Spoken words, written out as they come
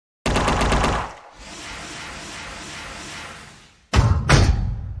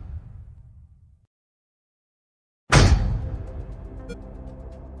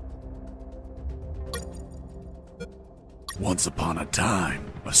Once upon a time,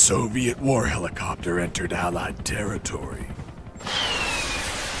 a Soviet war helicopter entered Allied territory.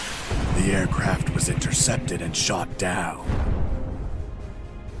 The aircraft was intercepted and shot down.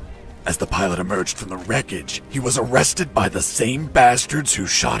 As the pilot emerged from the wreckage, he was arrested by the same bastards who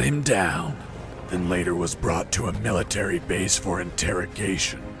shot him down, then later was brought to a military base for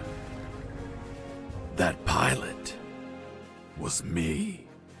interrogation. That pilot was me.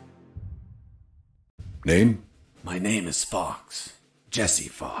 Name? My name is Fox. Jesse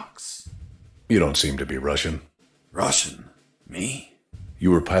Fox. You don't seem to be Russian. Russian? Me?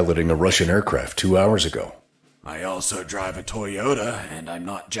 You were piloting a Russian aircraft 2 hours ago. I also drive a Toyota, and I'm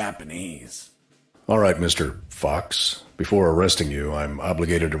not Japanese. All right, Mr. Fox. Before arresting you, I'm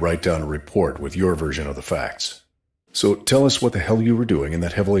obligated to write down a report with your version of the facts. So tell us what the hell you were doing in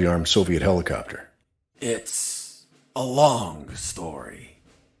that heavily armed Soviet helicopter. It's a long story.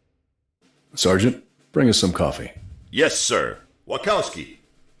 Sergeant, bring us some coffee. Yes, sir. Wachowski,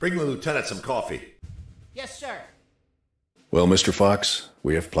 bring the lieutenant some coffee. Yes, sir. Well, Mr. Fox,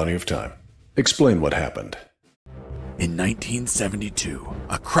 we have plenty of time. Explain what happened. In 1972,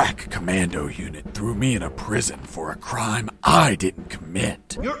 a crack commando unit threw me in a prison for a crime I didn't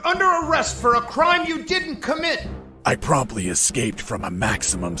commit. You're under arrest for a crime you didn't commit. I promptly escaped from a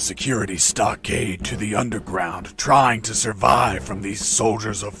maximum security stockade to the underground, trying to survive from these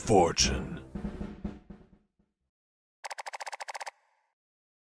soldiers of fortune.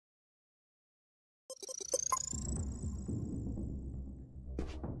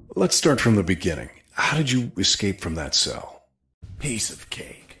 Let's start from the beginning. How did you escape from that cell? Piece of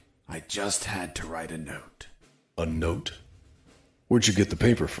cake. I just had to write a note. A note? Where'd you get the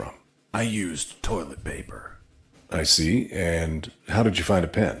paper from? I used toilet paper. I see. And how did you find a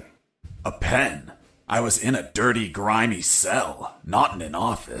pen? A pen? I was in a dirty, grimy cell, not in an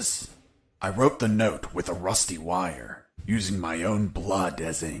office. I wrote the note with a rusty wire, using my own blood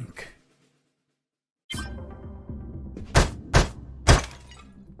as ink.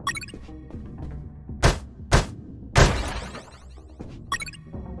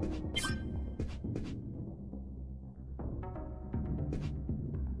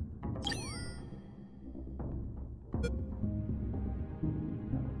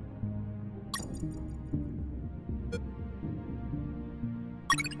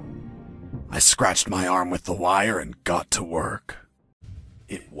 I scratched my arm with the wire and got to work.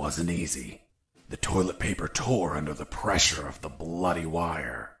 It wasn't easy. The toilet paper tore under the pressure of the bloody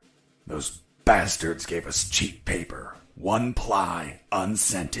wire. Those bastards gave us cheap paper, one ply,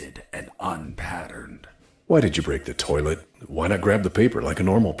 unscented, and unpatterned. Why did you break the toilet? Why not grab the paper like a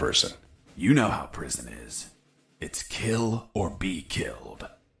normal person? You know how prison is. It's kill or be killed.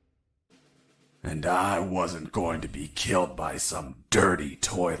 And I wasn't going to be killed by some dirty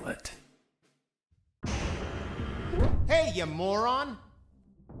toilet. Hey, you moron!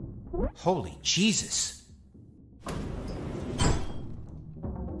 Holy Jesus.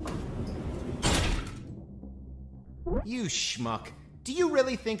 You schmuck. Do you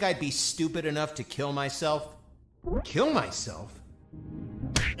really think I'd be stupid enough to kill myself? Kill myself?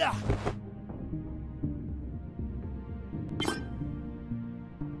 Ugh.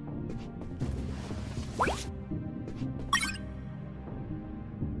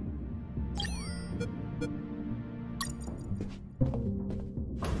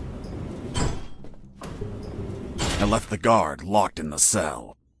 I left the guard locked in the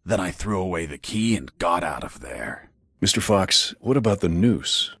cell. Then I threw away the key and got out of there. Mr. Fox, what about the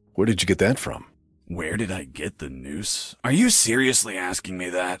noose? Where did you get that from? Where did I get the noose? Are you seriously asking me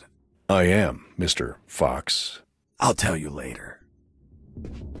that? I am, Mr. Fox. I'll tell you later.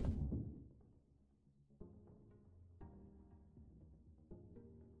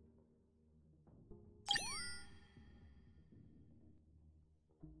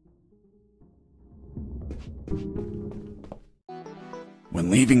 When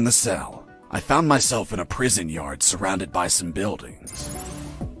leaving the cell, I found myself in a prison yard surrounded by some buildings.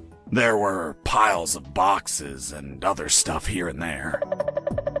 There were piles of boxes and other stuff here and there.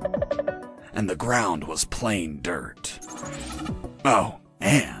 And the ground was plain dirt. Oh,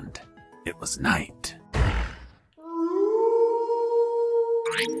 and it was night.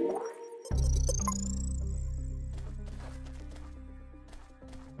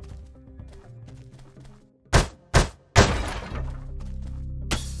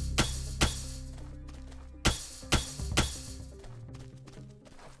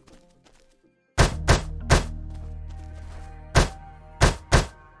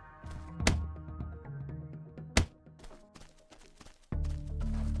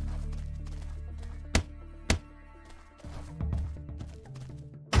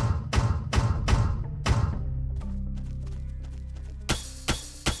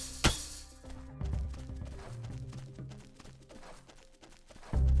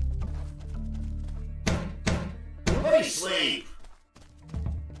 Nobody sleep!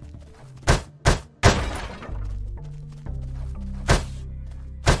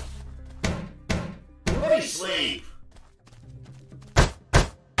 Nobody sleep!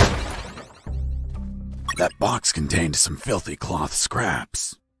 That box contained some filthy cloth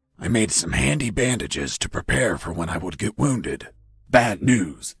scraps. I made some handy bandages to prepare for when I would get wounded. Bad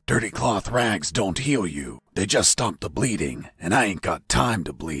news, dirty cloth rags don't heal you. They just stop the bleeding, and I ain't got time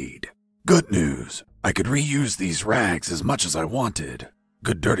to bleed. Good news, I could reuse these rags as much as I wanted.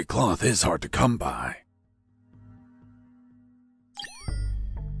 Good dirty cloth is hard to come by.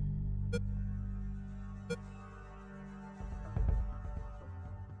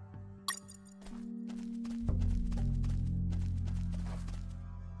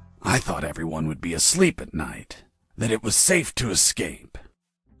 I thought everyone would be asleep at night, that it was safe to escape.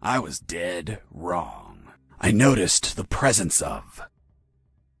 I was dead wrong. I noticed the presence of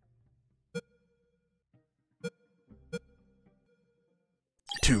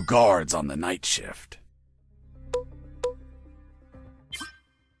two guards on the night shift.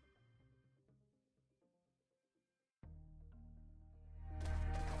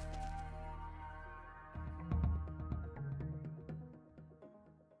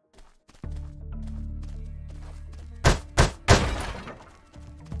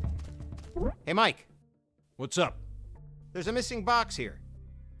 Hey, Mike. What's up? There's a missing box here.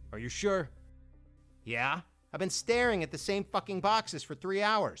 Are you sure? Yeah? I've been staring at the same fucking boxes for 3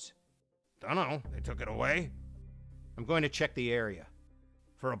 hours. Dunno. They took it away? I'm going to check the area.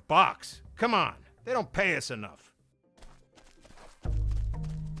 For a box? Come on. They don't pay us enough.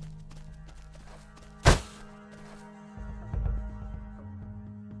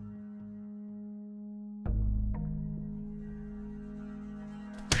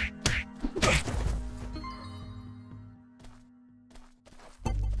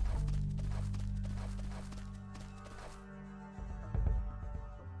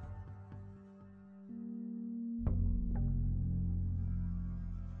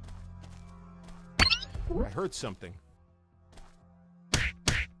 I heard something.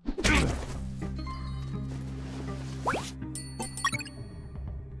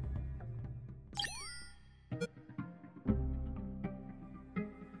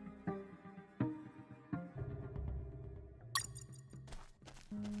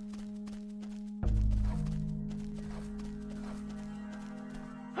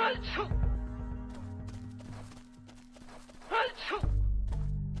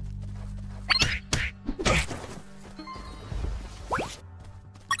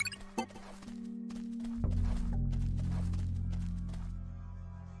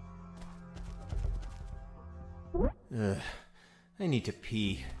 I need to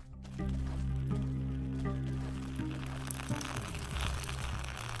pee.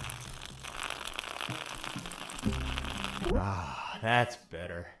 Ah, that's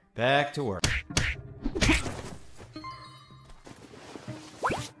better. Back to work.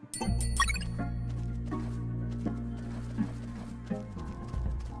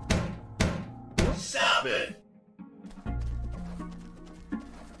 Stop it!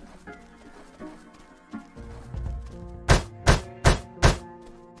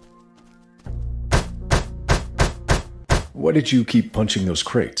 Why did you keep punching those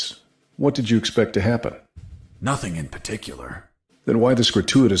crates? What did you expect to happen? Nothing in particular. Then why this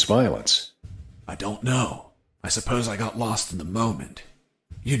gratuitous violence? I don't know. I suppose I got lost in the moment.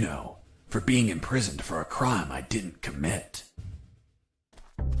 You know, for being imprisoned for a crime I didn't commit.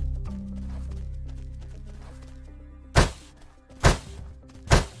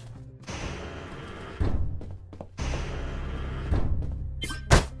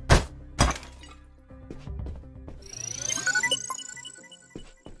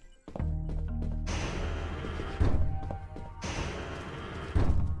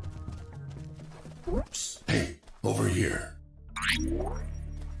 Hey, over here.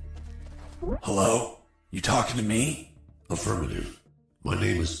 Hello? You talking to me? Affirmative. My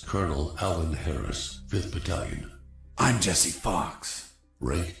name is Colonel Alan Harris, 5th Battalion. I'm Jesse Fox.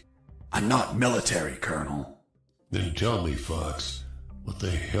 Rank? I'm not military, Colonel. Then tell me, Fox, what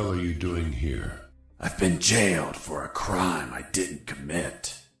the hell are you doing here? I've been jailed for a crime I didn't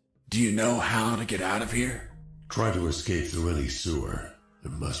commit. Do you know how to get out of here? Try to escape through any sewer.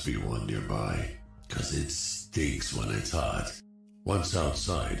 There must be one nearby, 'cause it stinks when it's hot. Once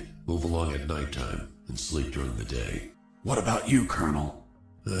outside, move along at nighttime and sleep during the day. What about you, Colonel?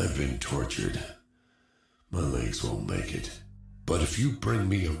 I've been tortured. My legs won't make it. But if you bring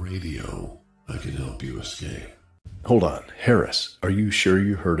me a radio, I can help you escape. Hold on, Harris. Are you sure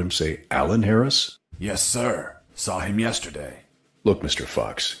you heard him say Alan Harris? Yes, sir. Saw him yesterday. Look, Mr.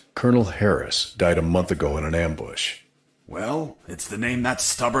 Fox, Colonel Harris died a month ago in an ambush. Well, it's the name that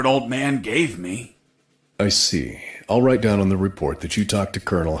stubborn old man gave me. I see. I'll write down on the report that you talked to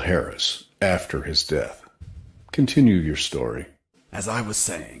Colonel Harris after his death. Continue your story. As I was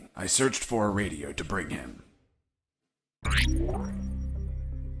saying, I searched for a radio to bring him.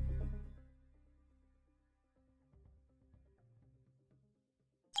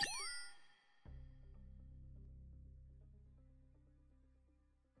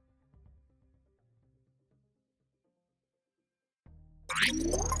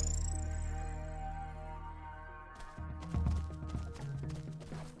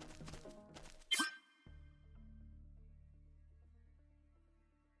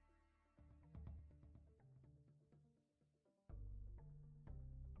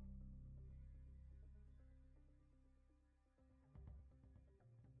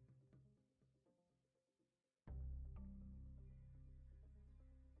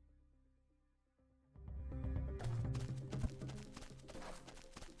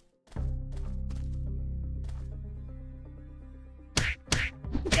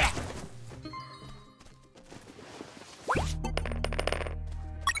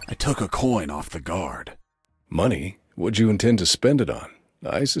 I took a coin off the guard. Money? What'd you intend to spend it on?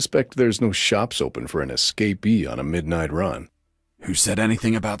 I suspect there's no shops open for an escapee on a midnight run. Who said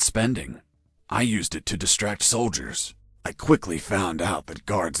anything about spending? I used it to distract soldiers. I quickly found out that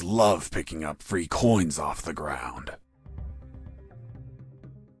guards love picking up free coins off the ground.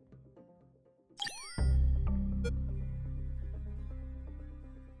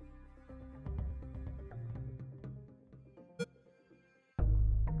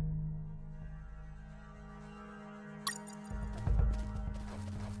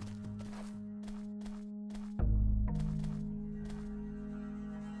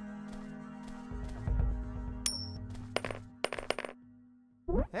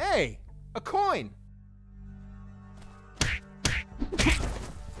 Hey, a coin!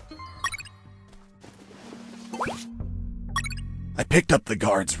 I picked up the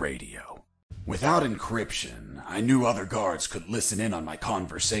guard's radio. Without encryption, I knew other guards could listen in on my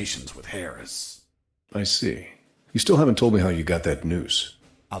conversations with Harris. I see. You still haven't told me how you got that noose.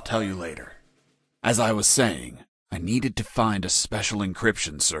 I'll tell you later. As I was saying, I needed to find a special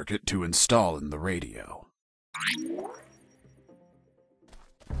encryption circuit to install in the radio.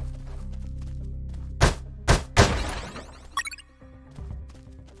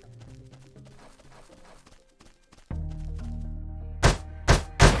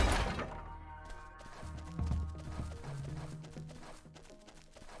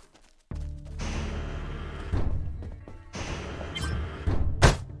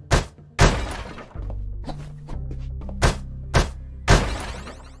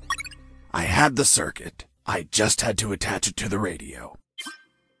 I had the circuit. I just had to attach it to the radio.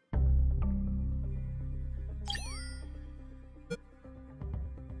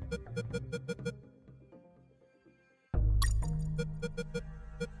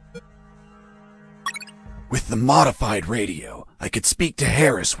 With the modified radio, I could speak to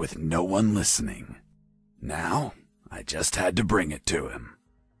Harris with no one listening. Now, I just had to bring it to him.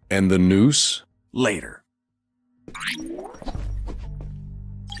 And the noose? Later.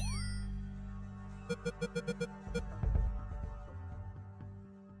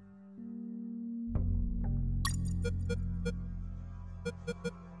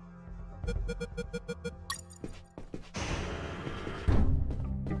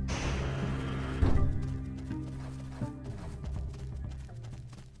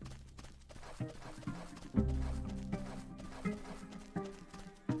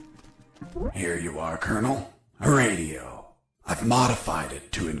 Here you are, Colonel. A radio. I've modified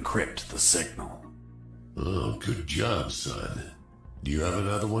it to encrypt the signal. Oh, good job, son. Do you have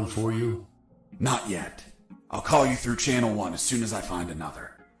another one for you? Not yet. I'll call you through Channel 1 as soon as I find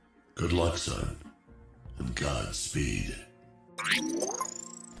another. Good luck, son. And Godspeed.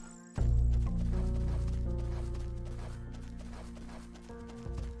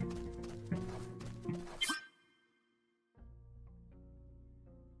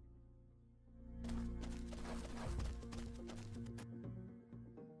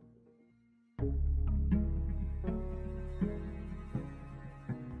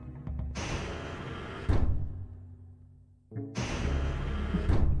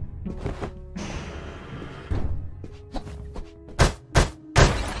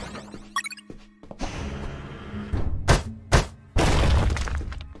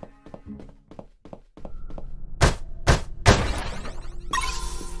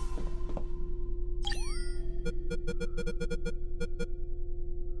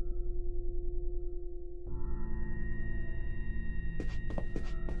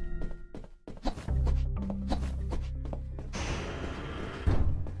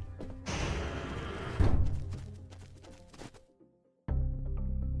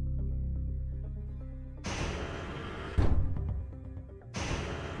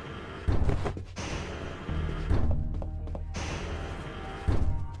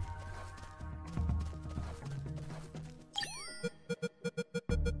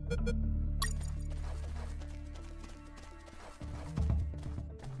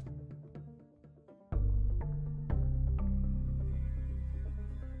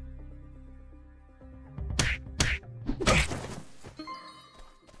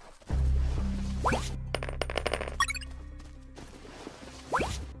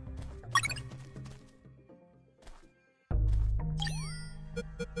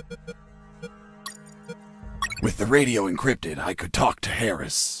 radio encrypted, I could talk to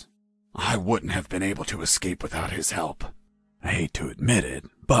Harris. I wouldn't have been able to escape without his help. I hate to admit it,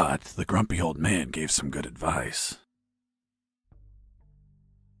 but the grumpy old man gave some good advice.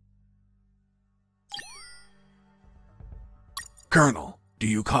 Colonel, do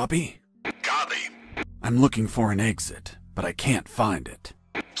you copy? Copy. I'm looking for an exit, but I can't find it.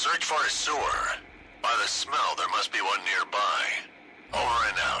 Search for a sewer. By the smell, there must be one nearby. Over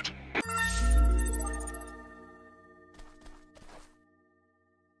and out.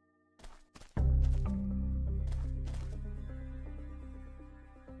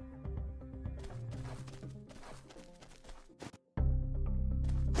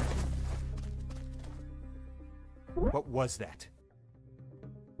 What was that?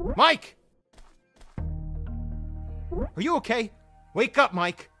 Mike! Are you okay? Wake up,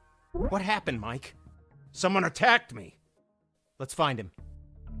 Mike! What happened, Mike? Someone attacked me. Let's find him.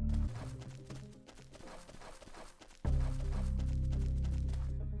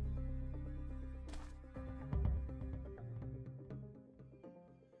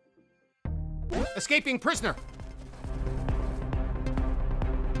 Escaping prisoner!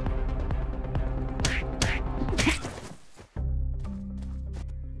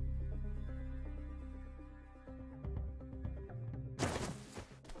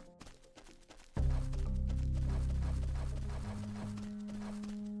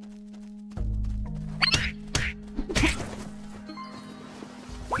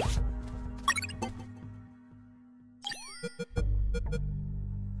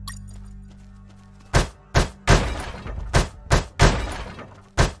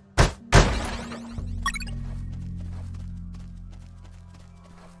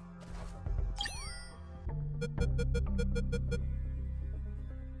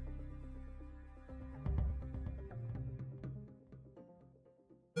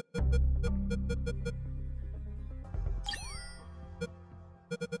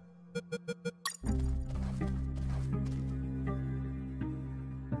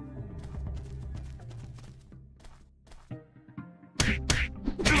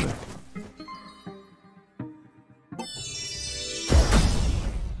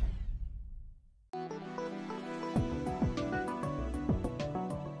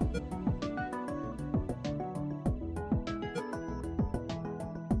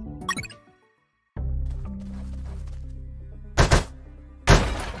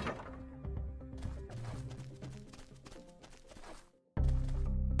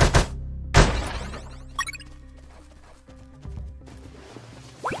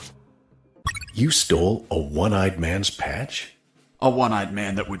 You stole a one-eyed man's patch? A one-eyed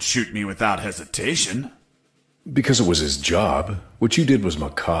man that would shoot me without hesitation. Because it was his job. What you did was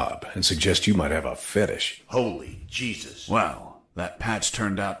macabre and suggest you might have a fetish. Holy Jesus. Well, that patch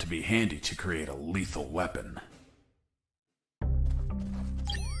turned out to be handy to create a lethal weapon.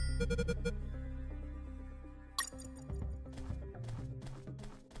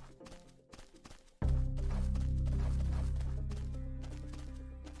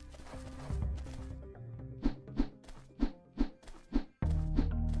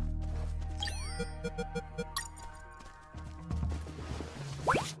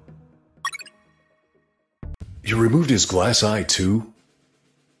 You removed his glass eye, too?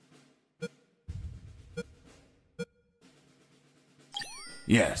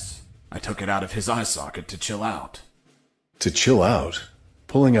 Yes, I took it out of his eye socket to chill out. To chill out?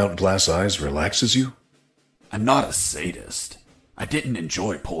 Pulling out glass eyes relaxes you? I'm not a sadist. I didn't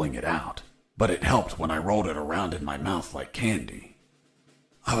enjoy pulling it out, but it helped when I rolled it around in my mouth like candy.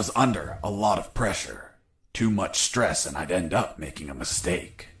 I was under a lot of pressure. Too much stress and I'd end up making a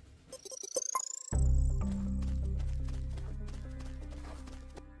mistake.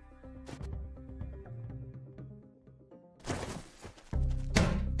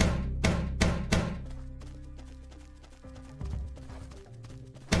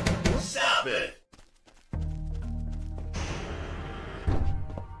 Stop it!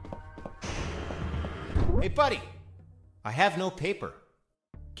 Hey, buddy. I have no paper.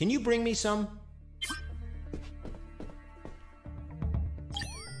 Can you bring me some?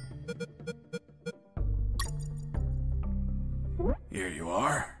 Here you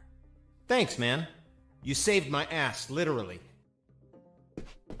are. Thanks, man. You saved my ass, literally.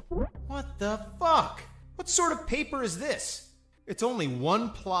 What the fuck? What sort of paper is this? It's only one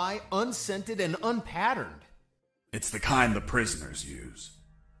ply, unscented, and unpatterned. It's the kind the prisoners use.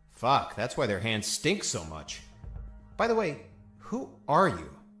 Fuck, that's why their hands stink so much. By the way, who are you?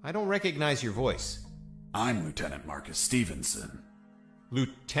 I don't recognize your voice. I'm Lieutenant Marcus Stevenson.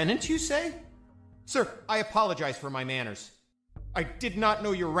 Lieutenant, you say? Sir, I apologize for my manners. I did not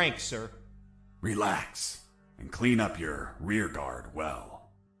know your rank, sir. Relax. and clean up your rear guard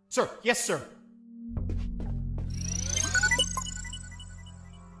well. Sir, yes, sir.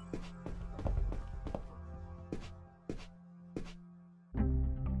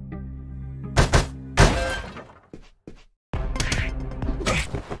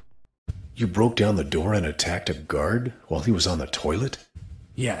 You broke down the door and attacked a guard while he was on the toilet?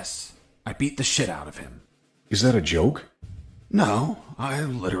 Yes, I beat the shit out of him. Is that a joke? No, I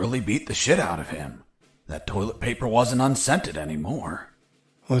literally beat the shit out of him. That toilet paper wasn't unscented anymore.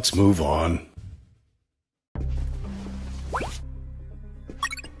 Let's move on.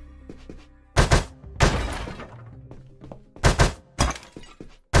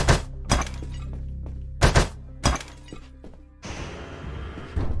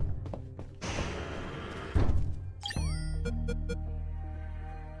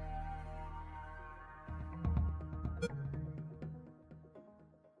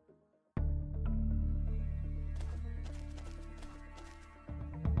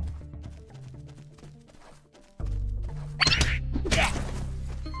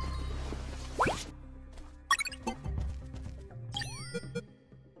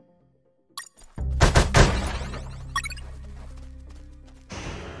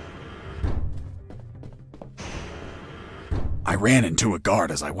 I ran into a guard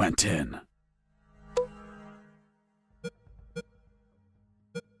as I went in.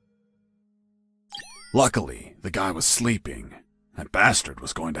 Luckily, the guy was sleeping. That bastard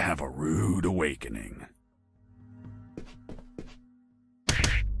was going to have a rude awakening.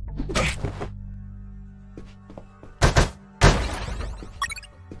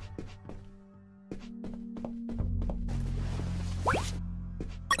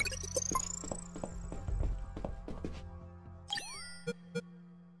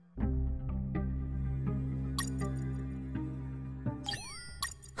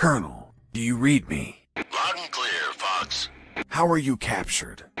 Colonel, do you read me? Loud and clear, Fox. How were you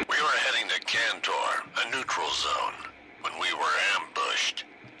captured? We were heading to Cantor, a neutral zone, when we were ambushed.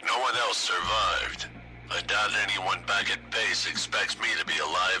 No one else survived. I doubt anyone back at base expects me to be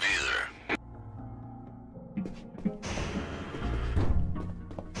alive either.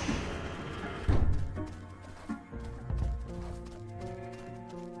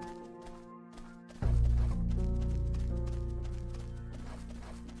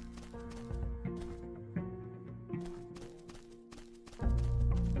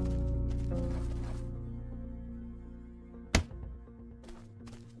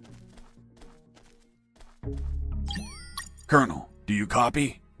 Colonel, do you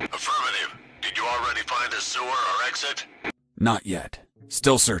copy? Affirmative. Did you already find a sewer or exit? Not yet.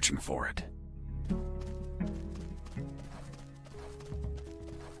 Still searching for it.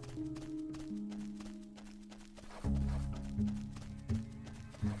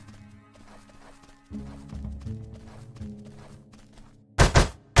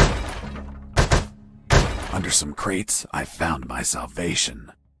 Under some crates, I found my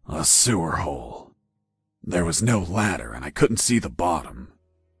salvation. A sewer hole. There was no ladder and I couldn't see the bottom.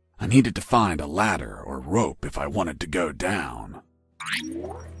 I needed to find a ladder or rope if I wanted to go down.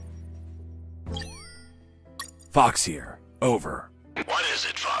 Fox here. Over. What is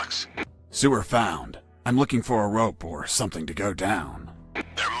it, Fox? Sewer found. I'm looking for a rope or something to go down.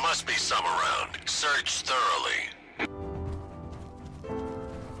 There must be some around. Search thoroughly.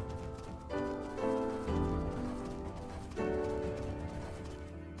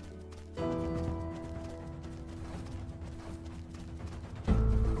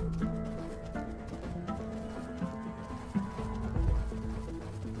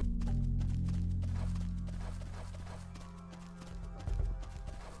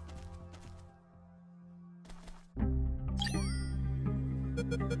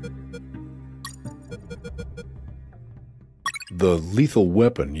 The lethal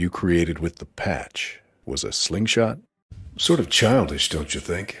weapon you created with the patch was a slingshot? Sort of childish, don't you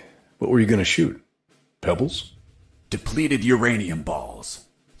think? What were you going to shoot? Pebbles? Depleted uranium balls.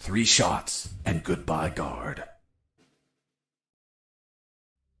 3 shots and goodbye guard.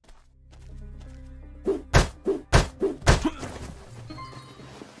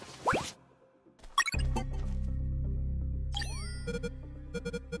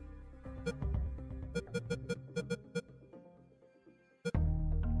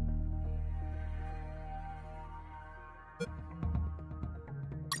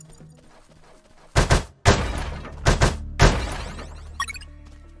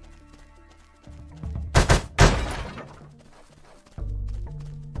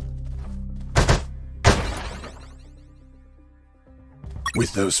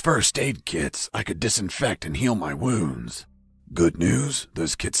 With those first aid kits, I could disinfect and heal my wounds. Good news,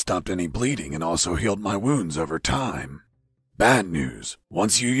 those kits stopped any bleeding and also healed my wounds over time. Bad news,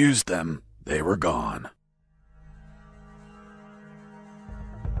 once you used them, they were gone.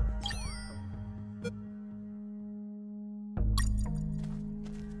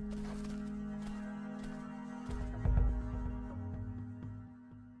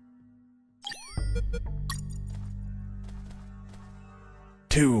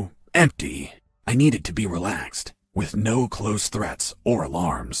 Too empty. I needed to be relaxed, with no close threats or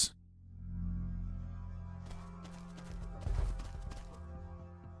alarms.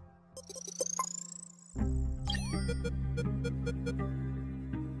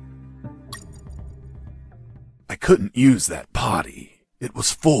 I couldn't use that potty. It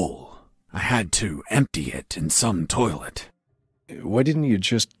was full. I had to empty it in some toilet. Why didn't you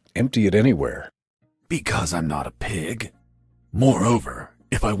just empty it anywhere? Because I'm not a pig. Moreover,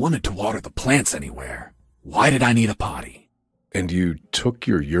 if I wanted to water the plants anywhere, why did I need a potty? And you took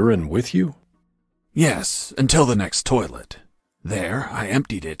your urine with you? Yes, until the next toilet. There, I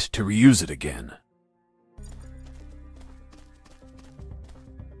emptied it to reuse it again.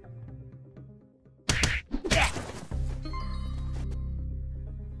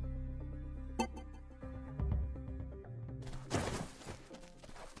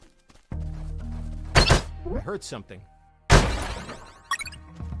 I heard something.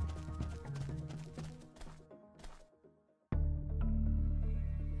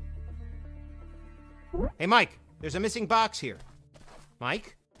 Hey, Mike, there's a missing box here.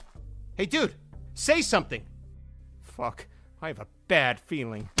 Mike? Hey, dude, say something. Fuck, I have a bad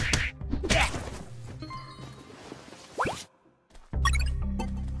feeling.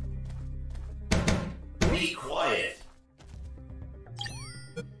 Be quiet.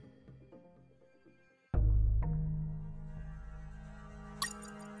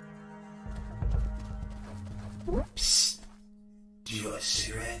 Psst. Do you want a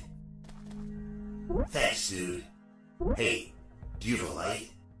cigarette? Thanks, dude. Hey, do you have a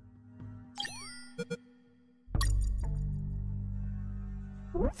light?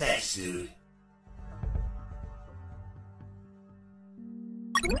 Thanks, dude.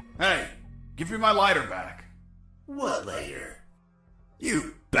 Hey, give me my lighter back. What lighter?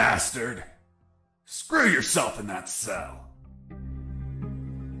 You bastard. Screw yourself in that cell.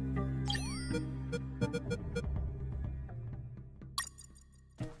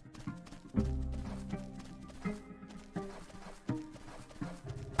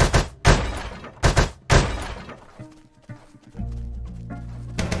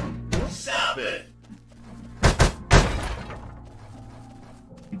 Stop it!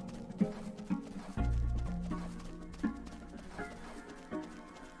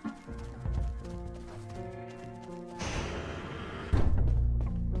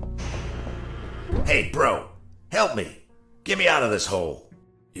 Hey, bro, help me. Get me out of this hole.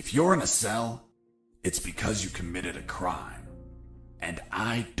 If you're in a cell, it's because you committed a crime. And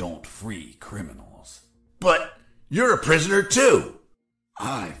I don't free criminals. But you're a prisoner too.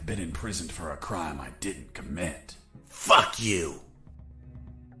 I've been imprisoned for a crime I didn't commit. Fuck you.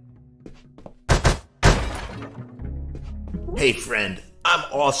 Hey, friend, I'm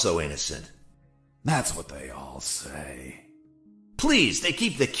also innocent. That's what they all say. Please, they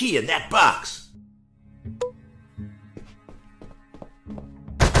keep the key in that box.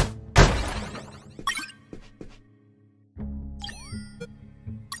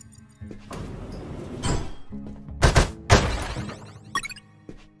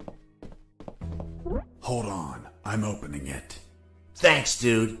 Hold on, I'm opening it. Thanks,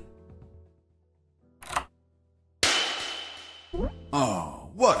 dude.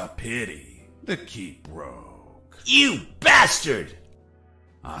 Oh, what a pity. The key broke. You bastard!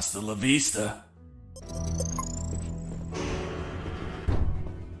 Hasta la vista.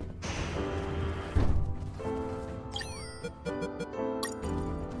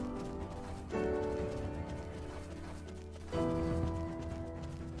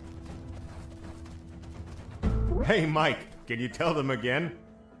 Hey, Mike, can you tell them again?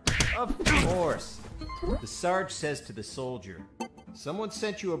 Of course. The Sarge says to the soldier, "Someone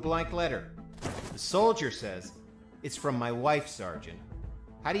sent you a blank letter." The soldier says, "It's from my wife, Sergeant."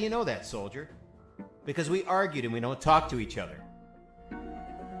 How do you know that, soldier? Because we argued and we don't talk to each other.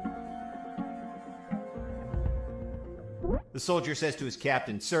 The soldier says to his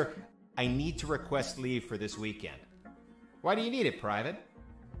captain, "Sir, I need to request leave for this weekend." "Why do you need it, Private?"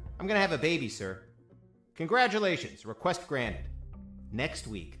 "I'm gonna have a baby, sir." "Congratulations, request granted." Next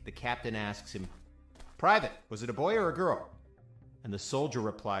week, the captain asks him, "Private, was it a boy or a girl?" And the soldier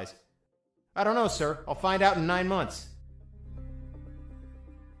replies, "I don't know, sir. I'll find out in 9 months."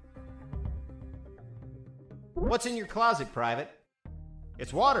 What's in your closet, Private?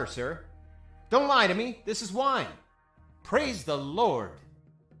 It's water, sir. Don't lie to me. This is wine. Praise the Lord.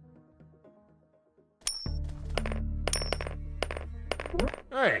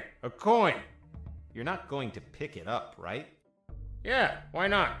 Hey, a coin. You're not going to pick it up, right? Yeah, why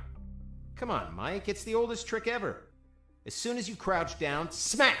not? Come on, Mike. It's the oldest trick ever. As soon as you crouch down,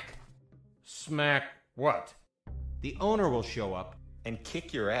 smack! Smack what? The owner will show up and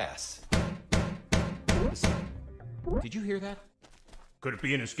kick your ass. Listen, did you hear that? Could it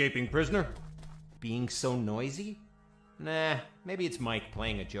be an escaping prisoner? Being so noisy? Nah, maybe it's Mike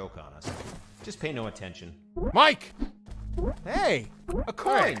playing a joke on us. Just pay no attention. Mike! Hey, a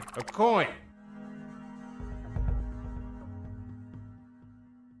coin! Hey, a coin.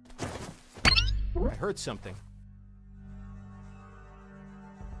 I heard something.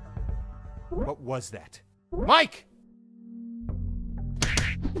 What was that? Mike!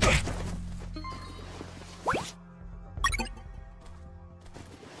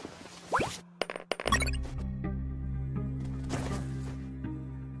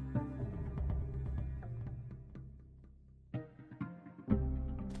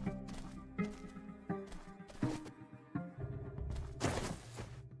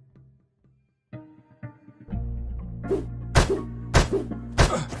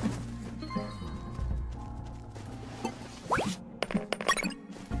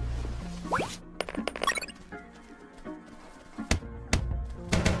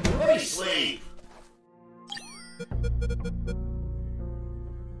 Let me sleep.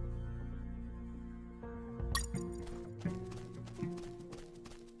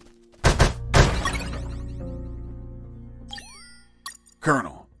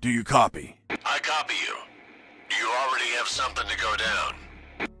 Colonel, do you copy? I copy you. Do you already have something to go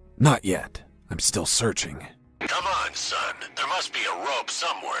down? Not yet. I'm still searching. Come on, son. There must be a rope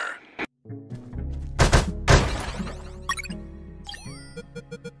somewhere.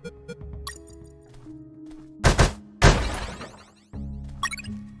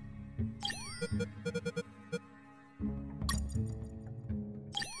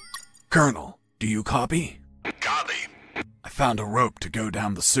 Colonel, do you copy? Copy. I found a rope to go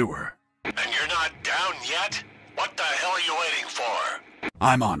down the sewer. And you're not down yet? What the hell are you waiting for?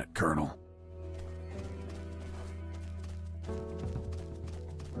 I'm on it, Colonel.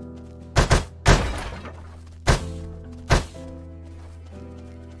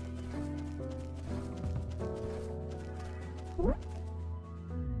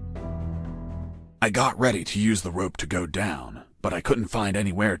 I got ready to use the rope to go down, but I couldn't find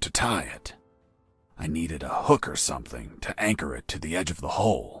anywhere to tie it. I needed a hook or something to anchor it to the edge of the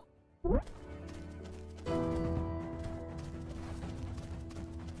hole.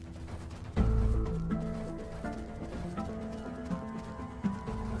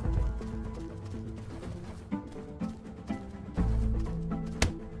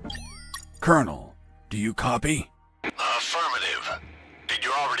 Colonel, do you copy? Affirmative. Did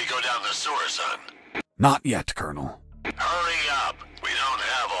you already go down the sewer, son? Not yet, Colonel. Hurry up. We don't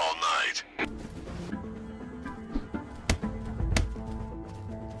have all night.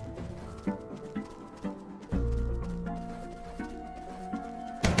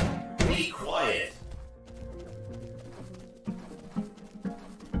 Be quiet.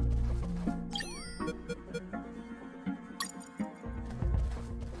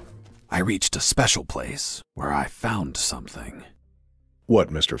 I reached a special place where I found something. What,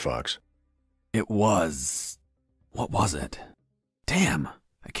 Mr. Fox? It was... what was it? Damn,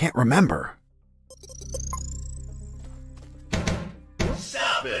 I can't remember.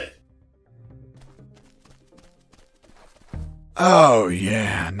 Stop it. Oh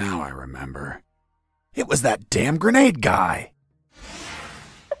yeah, now I remember. It was that damn grenade guy.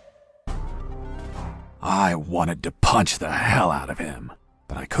 I wanted to punch the hell out of him,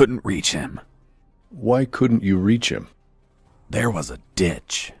 but I couldn't reach him. Why couldn't you reach him? There was a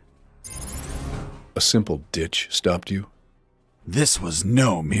ditch. A simple ditch stopped you? This was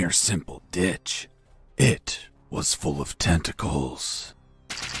no mere simple ditch. It was full of tentacles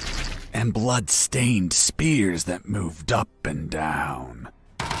and blood-stained spears that moved up and down,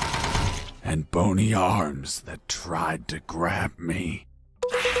 and bony arms that tried to grab me,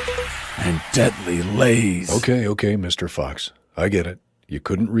 and deadly lays. Okay, Mr. Fox. I get it. You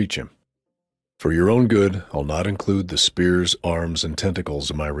couldn't reach him. For your own good, I'll not include the spears, arms, and tentacles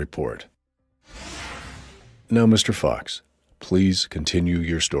in my report. Now, Mr. Fox, please continue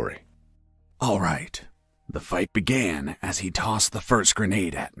your story. All right. The fight began as he tossed the first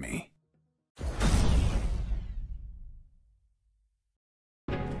grenade at me.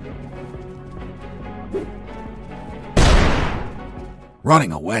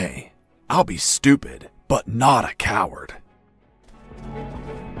 Running away? I'll be stupid, but not a coward.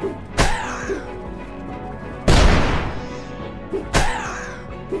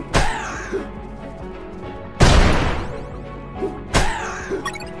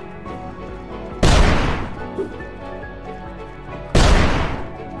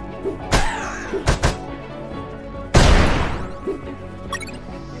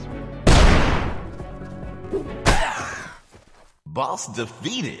 Boss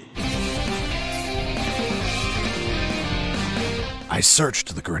defeated. I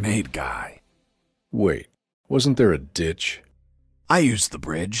searched the grenade guy. Wait, wasn't there a ditch? I used the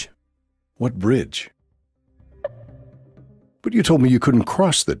bridge. What bridge? But you told me you couldn't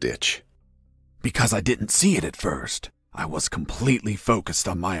cross the ditch. Because I didn't see it at first. I was completely focused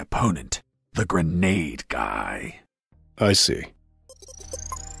on my opponent, the grenade guy. I see.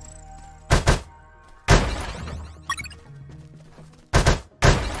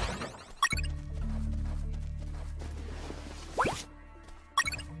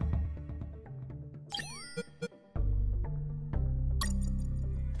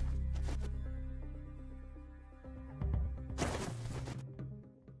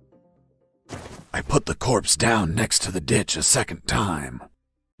 I put the corpse down next to the ditch a second time.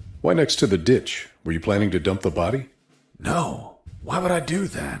 Why next to the ditch? Were you planning to dump the body? No, why would I do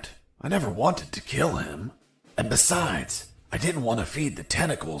that? I never wanted to kill him. And besides, I didn't want to feed the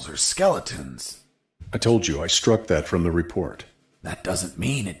tentacles or skeletons. I told you I struck that from the report. That doesn't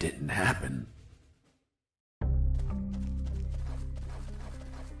mean it didn't happen.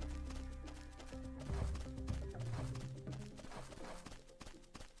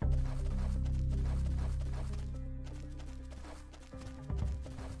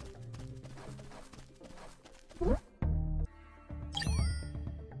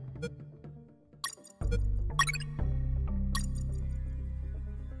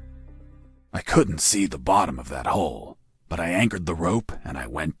 I couldn't see the bottom of that hole, but I anchored the rope and I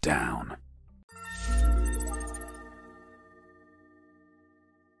went down.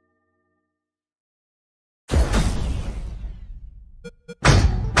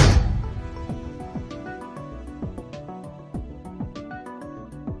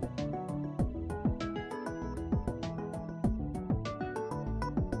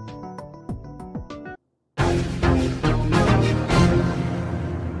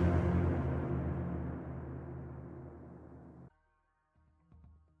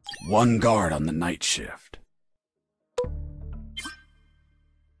 One guard on the night shift.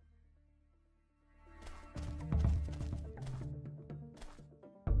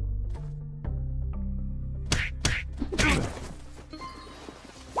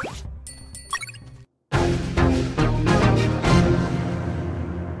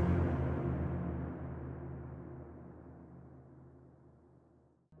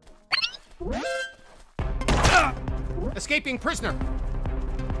 Escaping prisoner!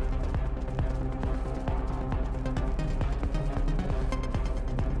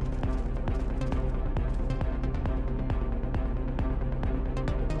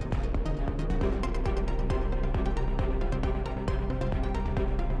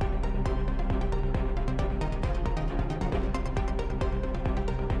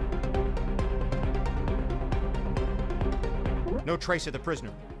 No trace of the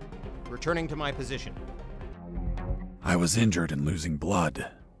prisoner. Returning to my position. I was injured and losing blood.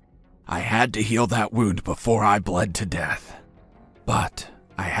 I had to heal that wound before I bled to death. But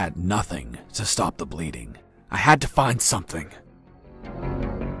I had nothing to stop the bleeding. I had to find something.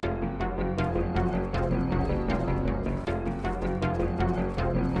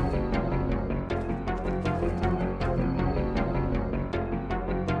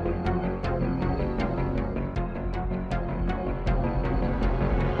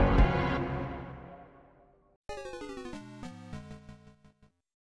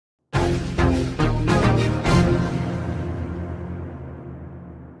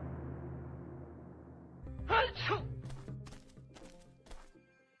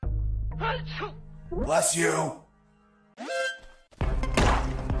 Bless you.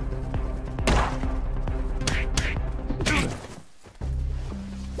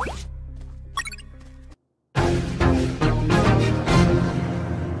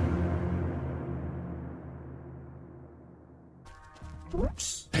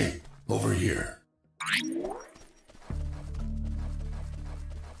 Hey, over here.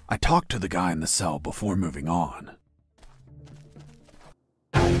 I talked to the guy in the cell before moving on.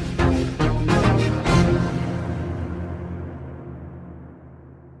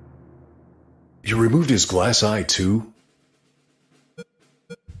 You removed his glass eye too?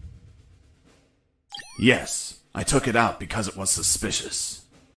 Yes, I took it out because it was suspicious.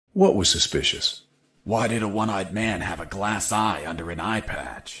 What was suspicious? Why did a one-eyed man have a glass eye under an eye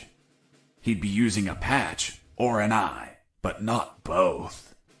patch? He'd be using a patch or an eye, but not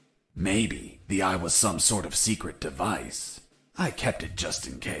both. Maybe the eye was some sort of secret device. I kept it just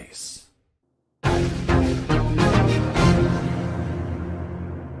in case.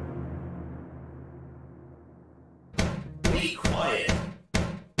 Be quiet.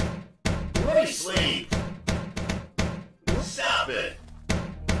 Let me sleep. Stop it.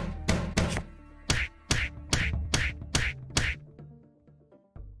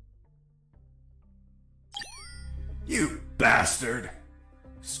 You bastard!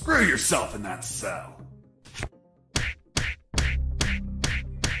 Screw yourself in that cell!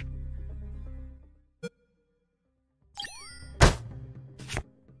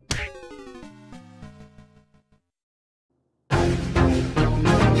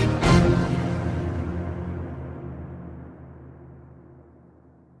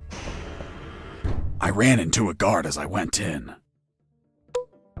 I ran into a guard as I went in.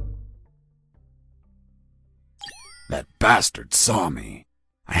 That bastard saw me.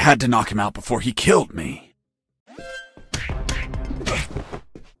 I had to knock him out before he killed me.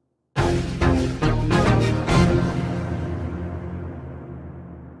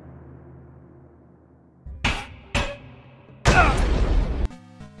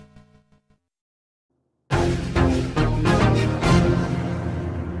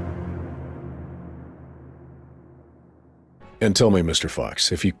 And tell me, Mr.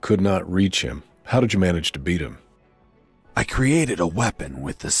 Fox, if you could not reach him, how did you manage to beat him? I created a weapon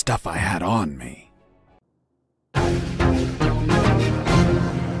with the stuff I had on me.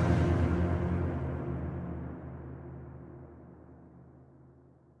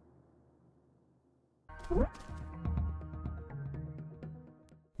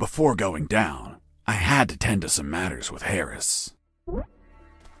 Before going down, I had to tend to some matters with Harris.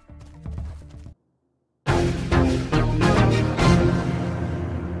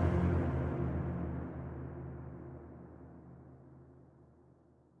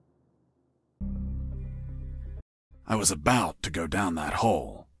 I was about to go down that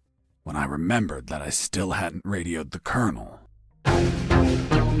hole when I remembered that I still hadn't radioed the colonel.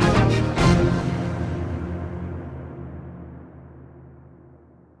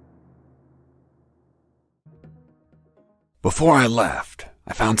 Before I left,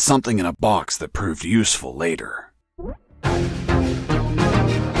 I found something in a box that proved useful later.